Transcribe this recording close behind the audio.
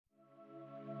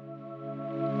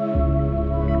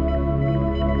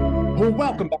Well,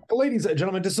 welcome back, ladies and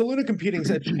gentlemen, to Soluna Computing's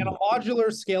channel, modular,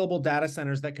 scalable data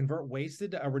centers that convert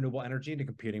wasted renewable energy into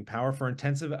computing power for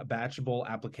intensive batchable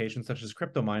applications such as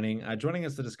crypto mining. Joining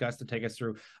us to discuss, to take us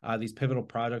through these pivotal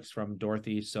projects from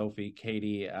Dorothy, Sophie,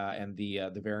 Katie, and the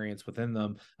variants within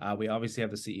them. We obviously have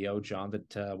the CEO, John,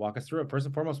 that walk us through it. First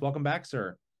and foremost, welcome back,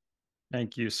 sir.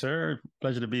 Thank you, sir.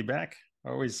 Pleasure to be back.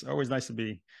 Always nice to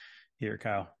be here,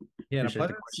 Kyle. Yeah, Appreciate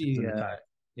the questions and the time.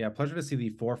 Yeah, pleasure to see the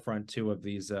forefront too of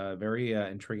these very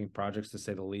intriguing projects, to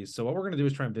say the least. So what we're going to do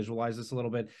is try and visualize this a little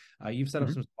bit. You've set up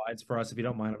some slides for us. If you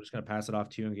don't mind, I'm just going to pass it off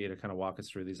to you and get you to kind of walk us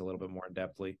through these a little bit more in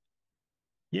depthly.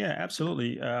 Yeah,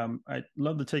 absolutely. I'd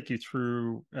love to take you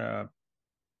through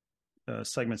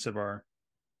segments of our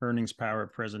earnings power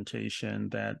presentation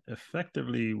that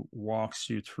effectively walks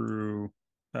you through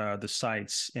the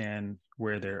sites and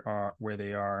where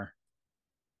they are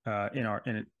in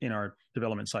our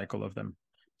development cycle of them.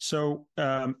 So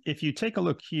if you take a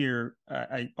look here,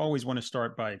 I always want to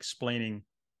start by explaining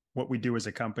what we do as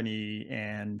a company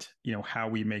and how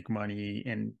we make money,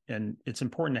 and it's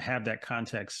important to have that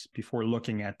context before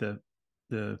looking at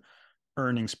the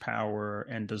earnings power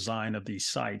and design of these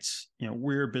sites.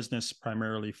 We're a business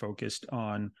primarily focused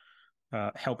on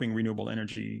helping renewable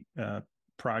energy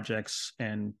projects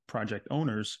and project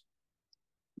owners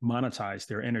monetize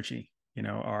their energy.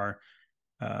 Our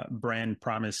brand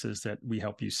promises that we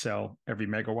help you sell every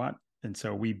megawatt. And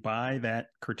so we buy that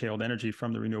curtailed energy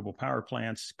from the renewable power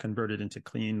plants, convert it into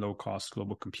clean, low-cost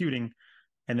global computing,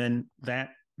 and then that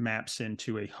maps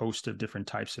into a host of different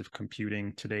types of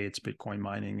computing. Today, it's Bitcoin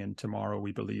mining, and tomorrow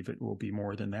we believe it will be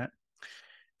more than that.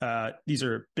 These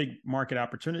are big market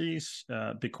opportunities.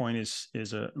 Bitcoin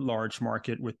is a large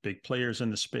market with big players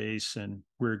in the space, and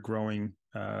we're growing,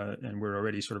 and we're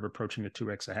already sort of approaching the 2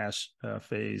 exahash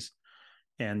phase.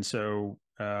 And so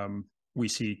we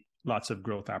see lots of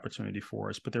growth opportunity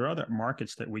for us. But there are other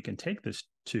markets that we can take this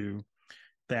to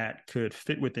that could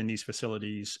fit within these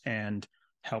facilities and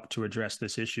help to address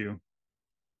this issue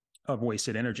of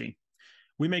wasted energy.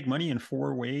 We make money in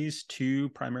 4 ways. 2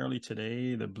 primarily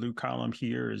today. The blue column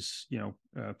here is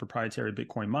proprietary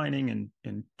Bitcoin mining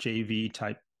and JV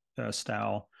type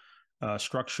style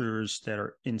structures that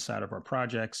are inside of our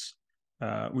projects.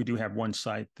 We do have one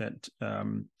site that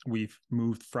we've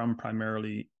moved from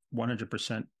primarily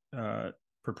 100%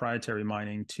 proprietary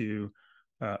mining to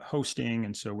hosting.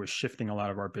 And so we're shifting a lot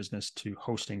of our business to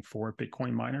hosting for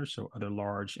Bitcoin miners, so other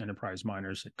large enterprise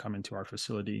miners that come into our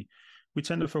facility. We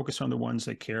tend to focus on the ones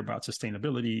that care about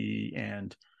sustainability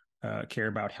and care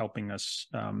about helping us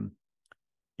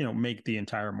make the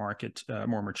entire market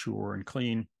more mature and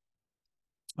clean.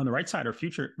 On the right side are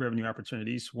future revenue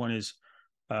opportunities. One is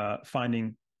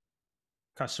finding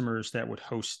customers that would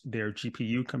host their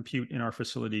GPU compute in our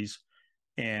facilities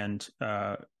and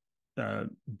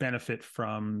benefit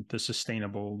from the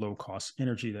sustainable low-cost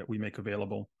energy that we make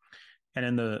available. And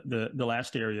then the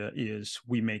last area is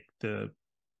we make the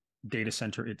data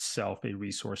center itself a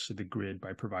resource to the grid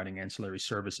by providing ancillary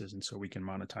services, and so we can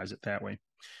monetize it that way.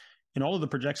 In all of the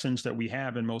projections that we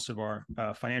have in most of our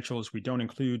financials, we don't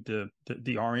include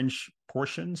the orange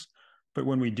portions, but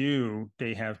when we do,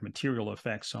 they have material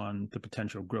effects on the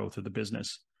potential growth of the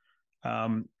business.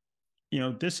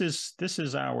 This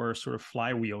is our sort of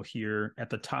flywheel here. At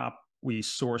the top, we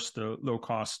source the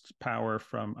low-cost power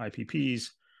from IPPs.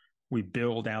 We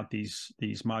build out these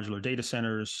modular data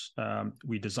centers.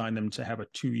 We design them to have a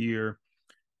 2-year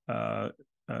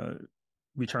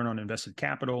return on invested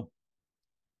capital.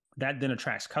 That then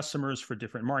attracts customers for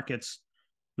different markets.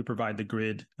 We provide the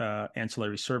grid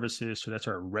ancillary services. So that's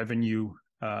our revenue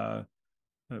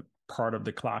part of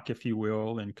the clock, if you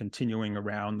will, and continuing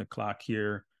around the clock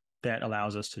here. That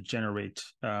allows us to generate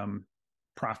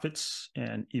profits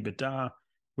and EBITDA,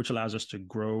 which allows us to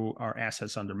grow our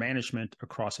assets under management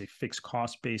across a fixed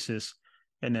cost basis.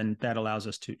 And then that allows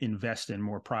us to invest in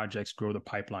more projects, grow the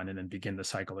pipeline, and then begin the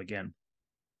cycle again.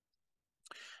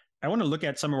 I want to look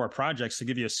at some of our projects to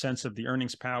give you a sense of the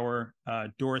earnings power.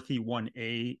 Dorothy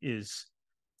 1A is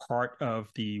part of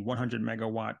the 100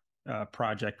 megawatt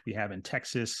project we have in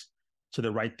Texas. To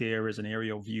the right there is an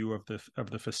aerial view of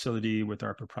the facility with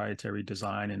our proprietary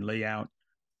design and layout.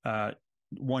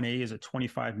 1A is a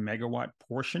 25 megawatt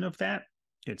portion of that.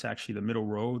 It's actually the middle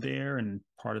row there and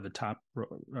part of the top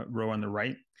row on the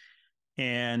right.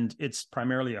 And it's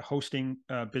primarily a hosting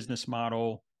business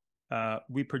model.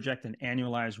 We project an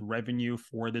annualized revenue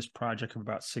for this project of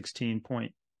about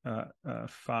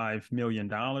 $16.5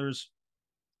 million.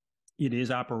 It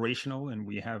is operational, and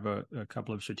we have a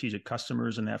couple of strategic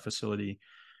customers in that facility,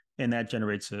 and that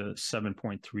generates a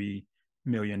 $7.3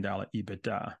 million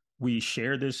EBITDA. We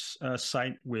share this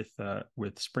site with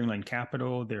Springland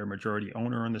Capital. They're a majority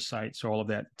owner on the site. So all of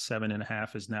that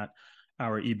 7.5 is not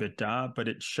our EBITDA, but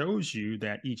it shows you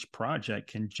that each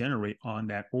project can generate on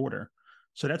that order.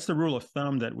 So that's the rule of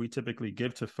thumb that we typically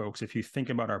give to folks. If you think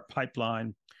about our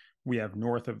pipeline, we have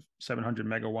north of 700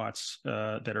 megawatts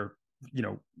that are,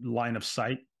 line of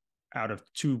sight out of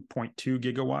 2.2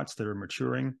 gigawatts that are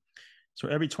maturing. So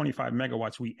every 25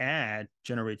 megawatts we add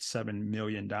generates $7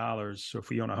 million. So if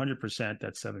we own 100%,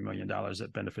 that's $7 million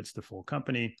that benefits the full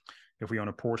company. If we own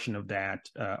a portion of that,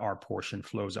 our portion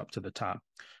flows up to the top.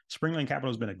 Springland Capital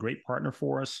has been a great partner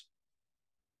for us.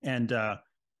 And,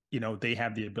 they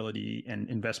have the ability and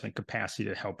investment capacity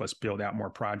to help us build out more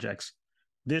projects.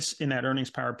 This, in that earnings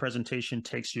power presentation,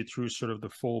 takes you through sort of the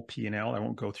full P&L. I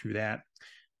won't go through that.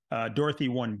 Dorothy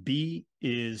 1B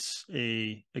is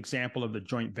an example of the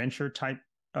joint venture type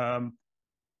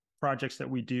projects that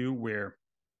we do, where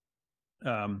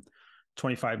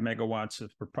 25 megawatts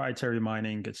of proprietary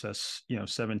mining gets us,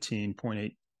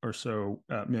 17.8 or so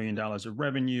million dollars of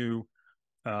revenue,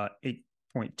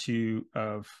 8.2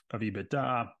 of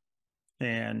EBITDA,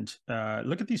 and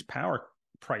look at these power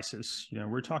prices.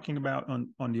 We're talking about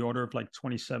on the order of like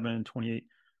 $27, $28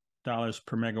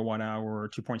 per megawatt hour, or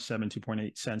 2.7,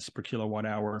 2.8 cents per kilowatt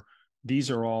hour. These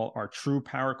are all our true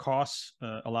power costs.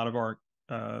 A lot of our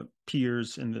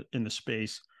peers in the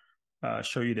space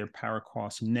show you their power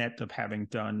costs net of having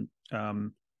done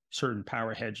certain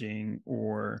power hedging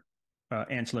or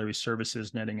ancillary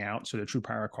services netting out. So the true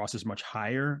power cost is much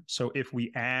higher. So if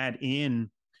we add in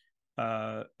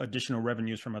additional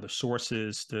revenues from other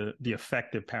sources, the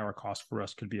effective power cost for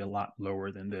us could be a lot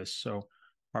lower than this. So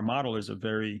our model is a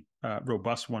very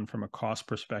robust one from a cost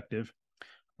perspective.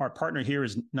 Our partner here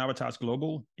is Navitas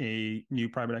Global, a new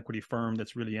private equity firm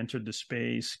that's really entered the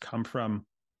space, come from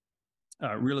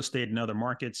real estate and other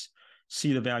markets,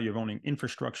 see the value of owning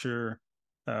infrastructure,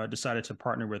 decided to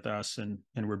partner with us, and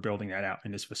we're building that out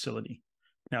in this facility.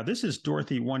 Now, this is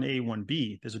Dorothy 1A,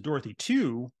 1B. There's a Dorothy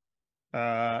 2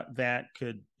 that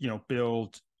could,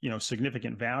 build,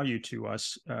 significant value to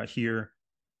us here.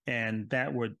 And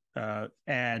that would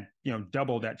add,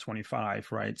 double that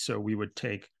 25, right? So we would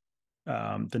take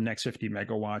the next 50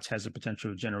 megawatts, has the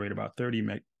potential to generate about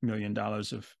 $30 million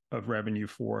of revenue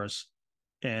for us,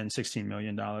 and $16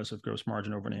 million of gross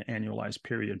margin over an annualized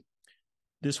period.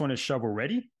 This one is shovel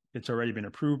ready. It's already been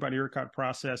approved by the ERCOT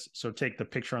process. So take the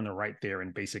picture on the right there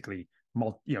and basically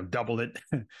double it.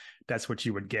 That's what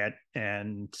you would get.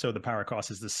 And so the power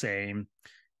cost is the same.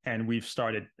 And we've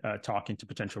started talking to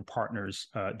potential partners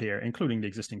there, including the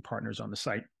existing partners on the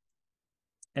site.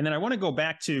 And then I want to go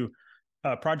back to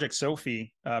Project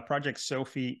Sophie. Project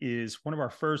Sophie is one of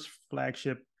our first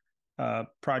flagship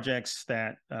projects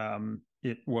that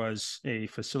it was a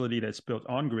facility that's built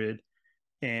on grid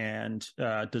and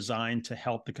designed to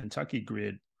help the Kentucky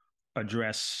grid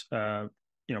address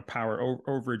power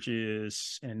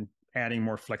overages and adding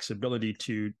more flexibility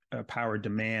to power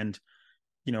demand.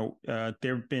 There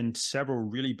have been several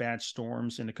really bad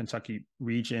storms in the Kentucky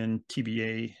region.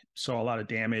 TBA saw a lot of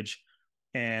damage.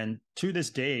 And to this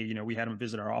day, we had them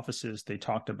visit our offices. They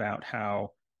talked about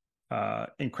how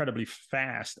incredibly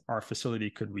fast our facility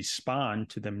could respond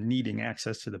to them needing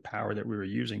access to the power that we were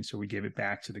using. So we gave it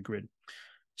back to the grid.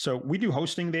 So we do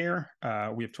hosting there.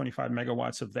 We have 25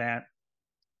 megawatts of that.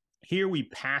 Here we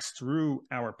pass through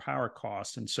our power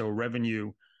costs. And so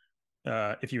revenue,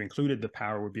 if you included the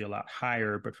power, would be a lot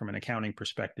higher. But from an accounting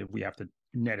perspective, we have to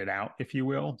net it out, if you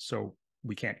will. So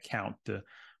we can't count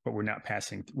what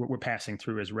we're passing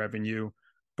through as revenue.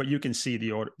 But you can see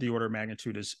the order of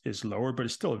magnitude is lower, but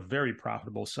it's still a very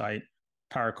profitable site.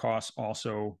 Power costs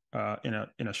also in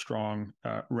a strong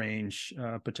range,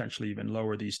 potentially even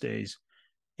lower these days.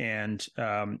 And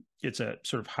it's a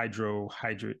sort of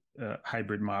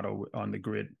hybrid model on the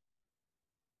grid.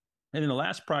 And then the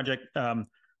last project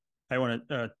I want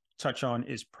to touch on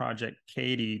is Project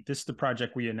Katie. This is the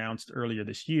project we announced earlier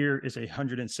this year. Is a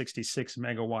 166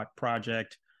 megawatt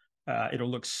project. It'll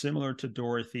look similar to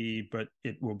Dorothy, but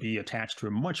it will be attached to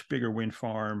a much bigger wind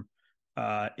farm.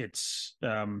 It's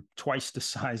twice the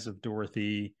size of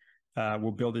Dorothy.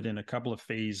 We'll build it in a couple of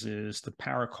phases. The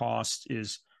power cost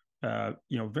is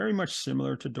very much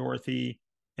similar to Dorothy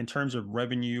in terms of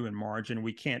revenue and margin.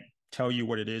 We can't tell you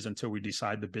what it is until we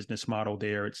decide the business model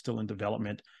there. It's still in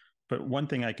development. But one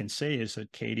thing I can say is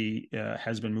that Katie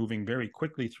has been moving very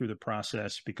quickly through the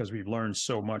process because we've learned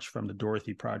so much from the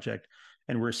Dorothy project.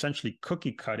 And we're essentially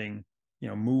cookie cutting,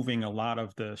 moving a lot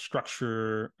of the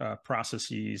structure,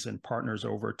 processes, and partners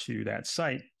over to that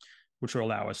site, which will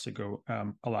allow us to go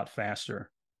a lot faster.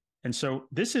 And so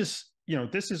this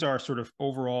is our sort of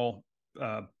overall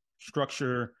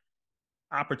structure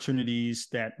opportunities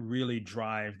that really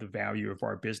drive the value of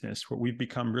our business. What we've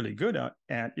become really good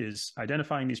at is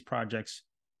identifying these projects,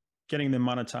 getting them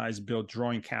monetized,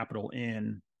 drawing capital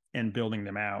in, and building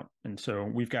them out. And so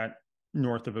we've got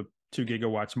north of 2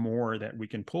 gigawatts more that we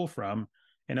can pull from.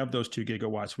 And of those 2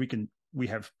 gigawatts, we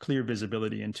have clear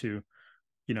visibility into,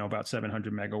 about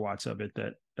 700 megawatts of it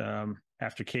that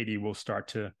after Katie will start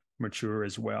to mature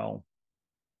as well.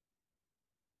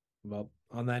 Well,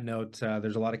 on that note,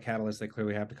 there's a lot of catalysts that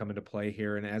clearly have to come into play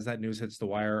here. And as that news hits the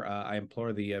wire, I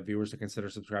implore the viewers to consider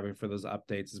subscribing for those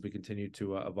updates as we continue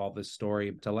to evolve this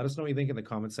story. To let us know what you think in the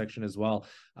comment section as well.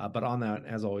 But on that,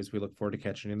 as always, we look forward to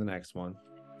catching you in the next one.